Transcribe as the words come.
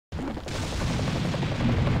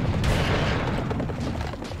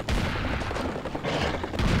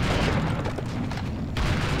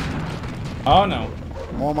Oh no.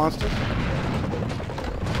 More monsters?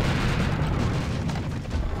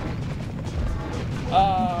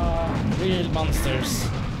 Real monsters.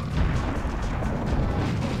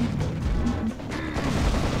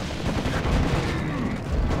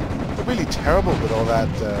 They're really terrible with all that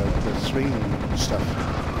the swinging stuff.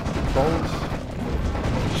 Balls?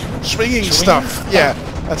 Swinging stuff! Yeah,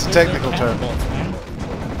 that's a technical term.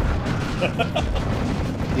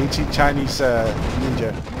 The ancient Chinese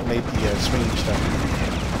ninja made the swinging stuff.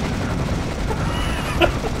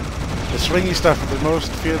 The swinging stuff is the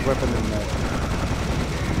most feared weapon in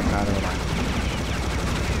I don't know.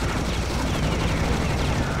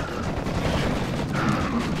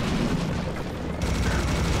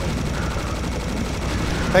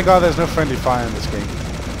 Thank God there's no friendly fire in this game.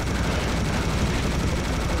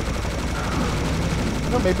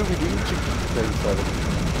 No, maybe we do need to go further.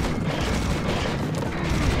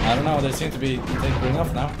 I don't know, they seem to be tapering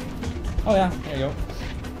off now. Oh yeah, there you go.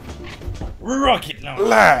 Rocket launch!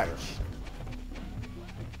 Lag!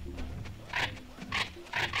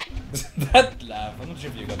 That laugh, I'm not sure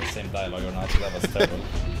if you got the same dialogue or not, so that was terrible.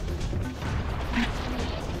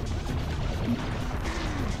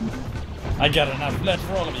 I got enough blood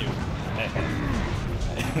for all of you.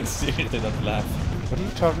 Seriously, that laugh. What are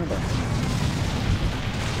you talking about?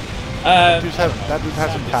 That dude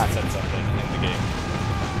has a pack. said something in the game.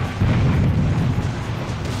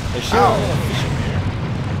 They show a lot of fish up here.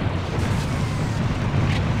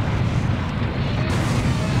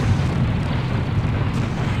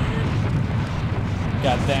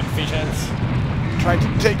 Goddamn fish heads. Trying to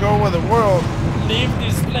take over the world. Leave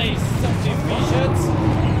this place, something fish heads.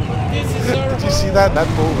 This is our Did you see that? That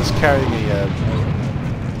bull was carrying a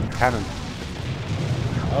cannon.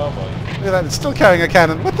 Oh boy. Look at that, it's still carrying a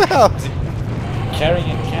cannon. What the hell? Carrying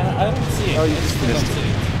a cannon? I don't see it. Oh, you I just still don't missed see it.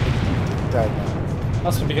 it. Died.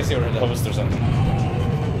 Must be because you're the host or something.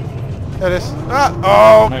 There it is. Ah!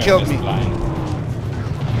 Oh, Maybe I'm killed just me. blind.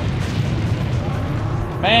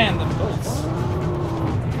 Man, the bulls.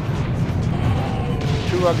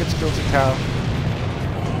 2 rockets killed a cow.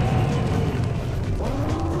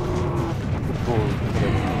 The bull.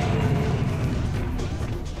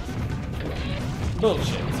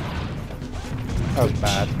 Bullshit. That was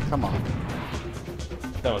bad. Come on.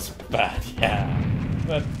 That was bad, yeah.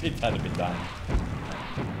 But it had to be done.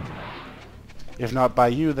 If not by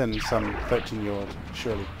you, then some 13-year-old,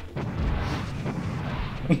 surely.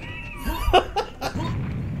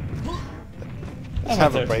 Let's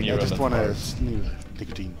have a break. I just want to sneeze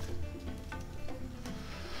nicotine.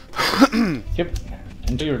 Yep.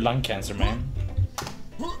 Into your lung cancer, man.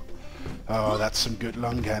 Oh, that's some good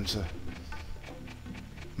lung cancer.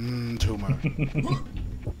 Tumor.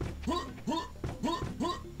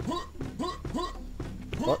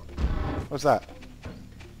 What? What's that?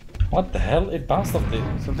 What the hell? It bounced off the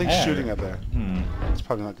Something's air. shooting up there. It's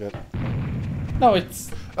probably not good. No, it's...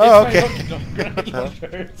 Oh, it's okay. my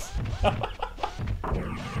launchers.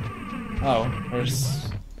 Oh, there's...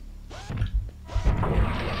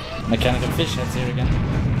 mechanical fish heads here again.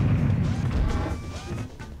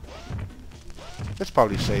 It's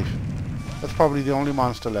probably safe. That's probably the only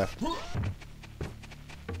monster left.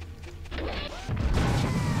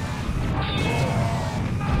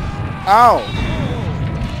 Ow!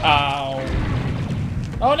 Ow!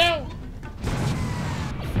 Oh no!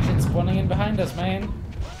 Shit's spawning in behind us, man.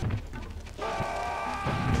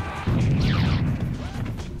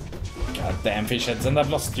 God damn fish heads, and I've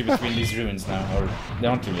lost you between these ruins now. Or, they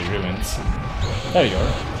aren't really ruins. There you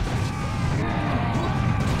are.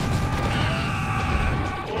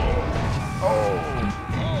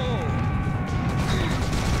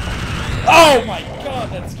 Oh my god,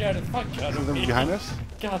 that scared the fuck out of Are me. they behind us?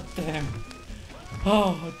 God damn.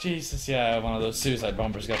 Oh, Jesus, yeah, one of those suicide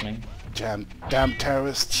bombers got me. Damn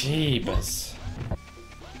terrorists. Jeebus.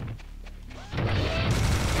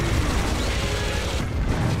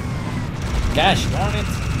 Gosh darn it.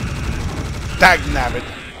 Dagnabbit.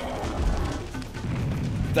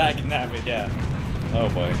 Dagnabbit, yeah. Oh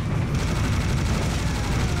boy.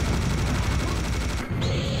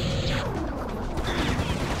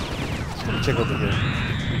 Check over here.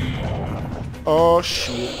 Oh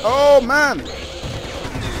shit. Oh man!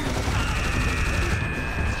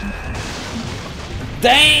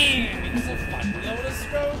 Dang! It's a fun load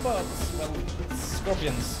of robots. Well,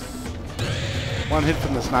 scorpions. One hit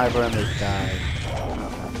from the sniper and they die.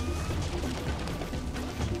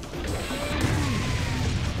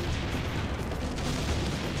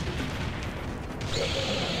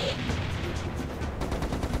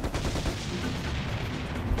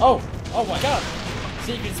 Oh! Oh my god!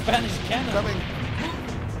 Secret Spanish cannon! Coming!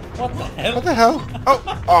 What the hell? What the hell? Oh!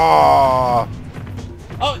 Oh!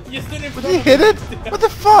 Oh, you stood in front Did you of hit it? What the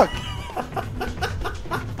fuck?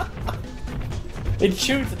 It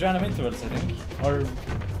shoots at random intervals, I think. Or...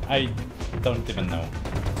 I don't even know.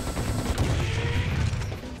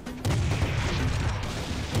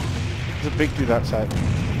 There's a big dude outside.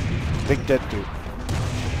 Big dead dude.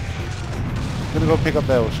 I'm gonna go pick up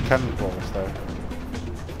those cannonballs there.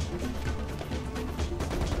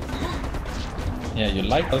 Yeah, you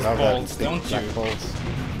like those Love balls, that big don't black you? balls.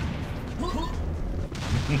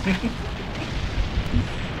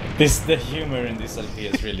 The humor in this LP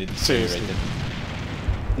is really Seriously. deteriorated.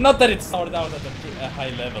 Not that it started out at a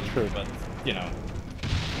high level, True. but, you know,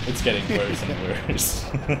 it's getting worse and worse.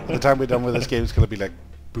 By the time we're done with this game, it's gonna be like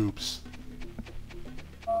boobs.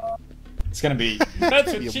 It's gonna be...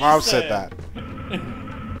 That's what Your she mom said that.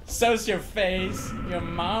 So's your face. Your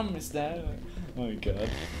mom is that. Oh my god.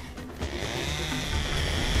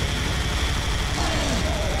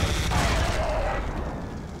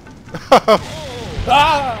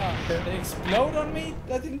 Ah! They explode on me?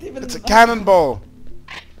 I didn't even... It's a cannonball!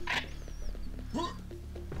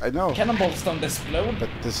 I know. Cannonballs don't explode. But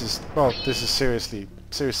this is... Well, this is seriously...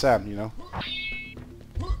 Serious Sam, you know?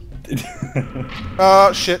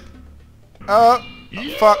 Oh, shit. Oh,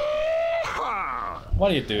 fuck.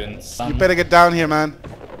 What are you doing, son? You better get down here, man.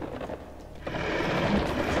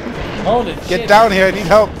 Holy shit. Get down here, I need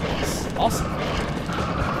help. It's awesome.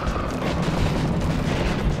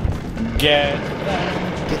 Get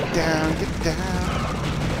down. Get down, get down.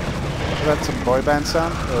 Is that some boy band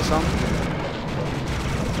sound or something?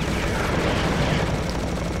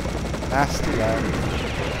 Nasty lad.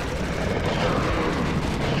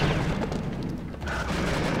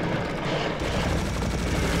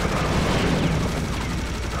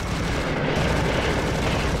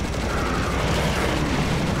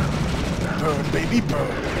 Burn, baby,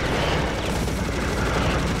 burn.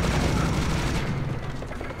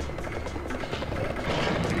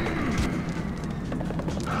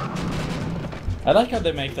 I like how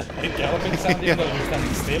they make the galloping sound even though we're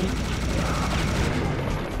standing still.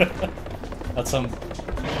 That's some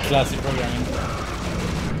classy programming.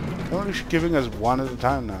 They're only giving us one at a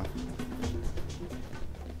time now.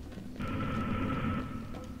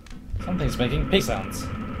 Something's making pig sounds.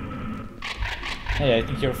 Hey, I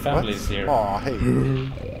think your family is here. Aw, hey.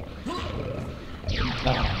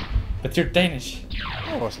 Oh, but you're Danish.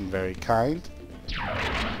 That wasn't very kind.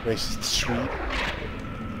 Racist Swede.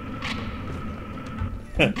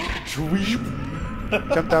 Sweep.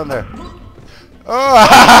 Jump down there.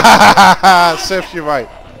 Oh! Serves you right.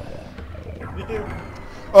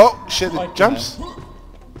 Oh, shit, it jumps.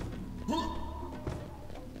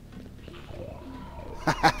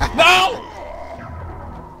 No!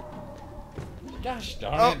 Gosh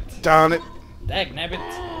darn Oh, it. darn it. Dag nabbit.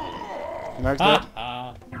 Like that.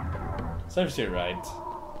 Ah, serves you right.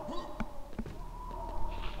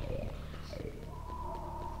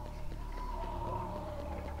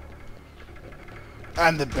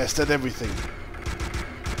 I'm the best at everything.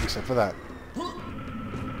 Except for that.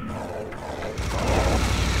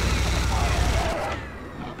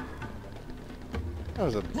 That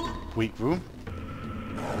was a weak room.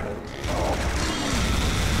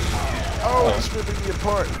 Oh, it's ripping me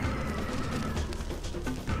apart.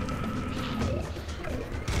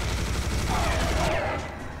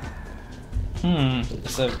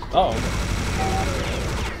 So, oh.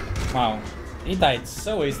 Wow. He died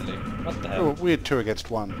so easily. What the hell? Oh, weird 2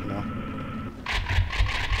 against 1, you know.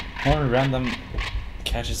 More random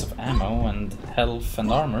caches of ammo and health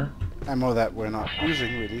and armor. Ammo that we're not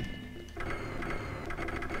using, really.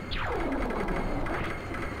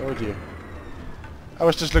 Oh dear. I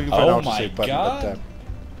was just looking for an Oh my autosave button, god!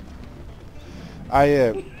 but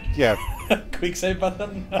yeah. Quick save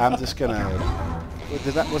button. I'm just gonna.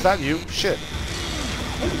 Was that you? Shit.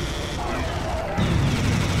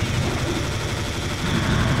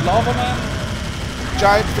 Lava man!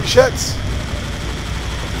 Giant fishettes!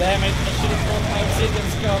 Damn it, I should have brought my obsidian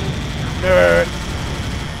skull. Nerd!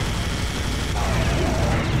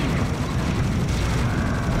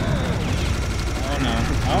 Oh no.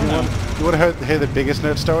 Oh no. You want to hear the biggest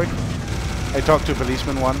nerd story? I talked to a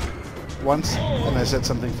policeman once, and I said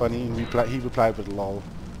something funny, and he replied with lol.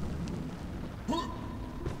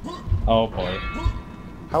 Oh boy.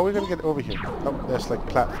 How are we gonna get over here? Oh, there's like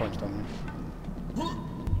platforms down here.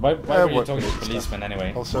 Why were you talking to policemen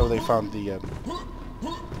anyway? Also, they found the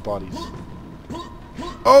bodies. Oh,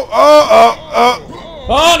 oh, oh, oh!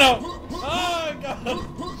 Oh no! Oh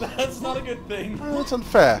god! That's not a good thing. Oh, that's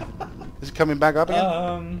unfair. Is it coming back up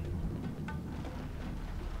again?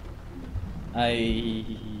 I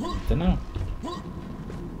don't know.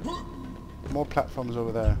 More platforms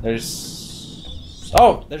over there. There's...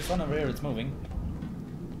 Oh! There's one over here, it's moving.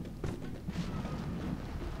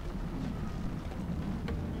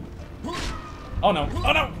 Oh no!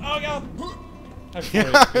 Oh no! Oh god! I'm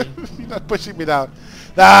sorry. You're not pushing me down.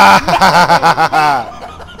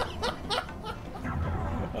 Ah!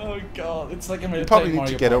 Oh god, it's like I'm You probably need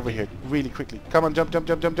to get over here really quickly. Come on, jump, jump,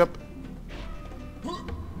 jump, jump, jump.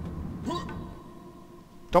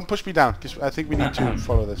 Don't push me down, because I think we need to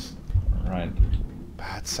follow this. Right.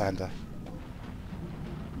 Bad Santa.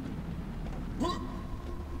 It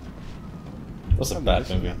was a bad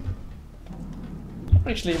movie.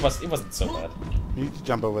 Actually, it wasn't so bad. You need to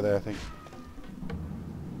jump over there, I think.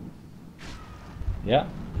 Yeah.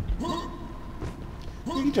 You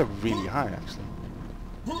can jump really high, actually.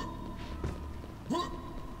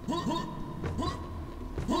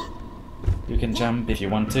 You can jump if you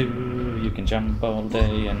want to. You can jump all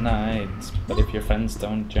day and night. But if your friends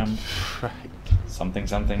don't jump, Right.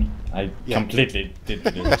 something. I completely did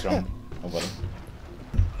the lyrics wrong. Oh well.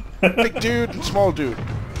 Big dude and small dude. The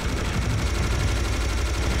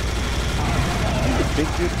big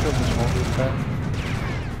dude killed the small dude back.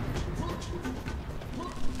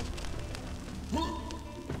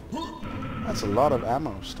 That's a lot of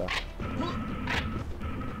ammo stuff.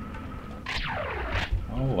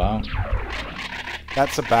 Oh wow.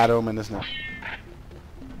 That's a bad omen, isn't it?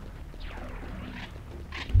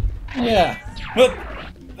 Yeah. But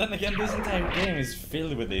then again, this entire game is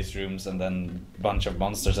filled with these rooms and then a bunch of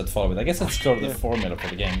monsters that follow it. I guess that's sort of the formula for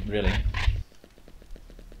the game, really.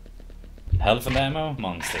 Health and ammo,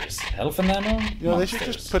 monsters. Health and ammo, You know, monsters. they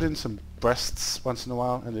should just put in some breasts once in a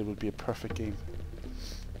while and it would be a perfect game.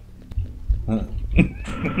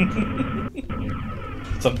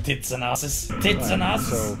 Some tits and asses. Tits and asses!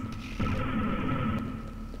 So...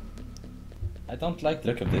 I don't like the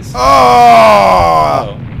look of this.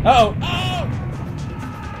 Oh! Oh! Oh! Oh!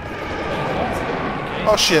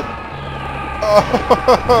 Oh shit! Oh!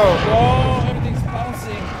 Whoa! Everything's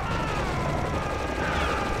bouncing!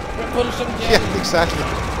 Repulsion game! Yeah, exactly.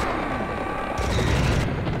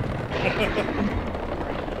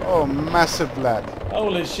 Oh, massive lag.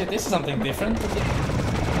 Holy shit, this is something different.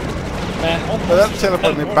 Man, almost But that's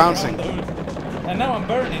teleporting and bouncing. And now I'm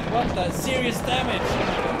burning. What the serious damage?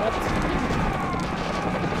 What?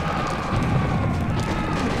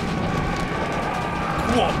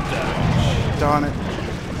 What the? Darn it.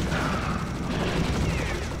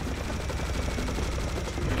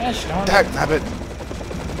 Gosh darn it. Dagnabbit.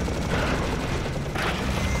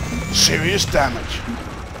 Serious damage.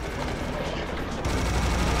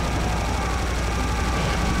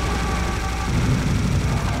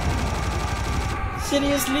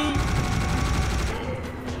 Seriously?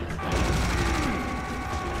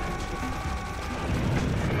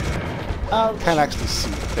 Ouch. Can't actually see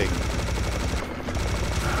the thing.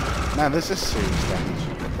 Man, this is serious damage.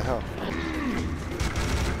 What the hell?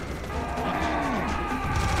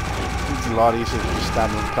 It's a lot easier to just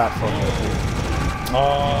stand on the platform.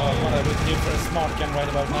 Oh, what I would do for a smart gun right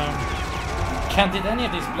about now. Can't hit any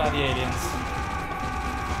of these bloody aliens.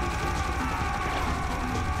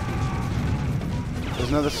 There's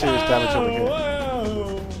another serious damage over here.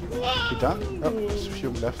 Whoa. You done? Oh, there's a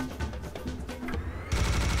few left.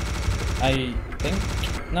 I think...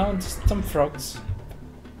 No, just some frogs.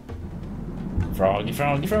 Froggy,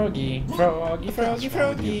 froggy, froggy. Froggy, froggy,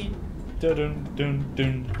 froggy. Dun dun dun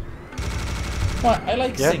dun. What? I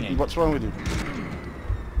like Yeah? singing. What's wrong with you?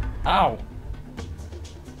 Ow!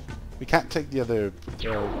 We can't take the other...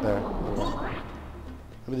 there.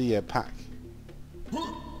 With the pack.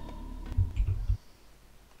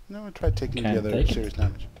 No, I tried taking Can't the other take it. serious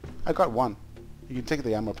damage. I got one. You can take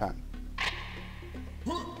the ammo pack.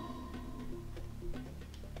 You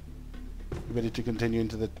ready to continue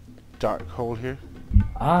into the dark hole here?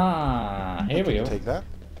 Ah, here we go. Take that.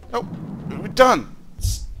 Oh, we're done!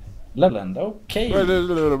 Level end, okay.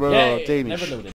 Yay, Danish. never loaded.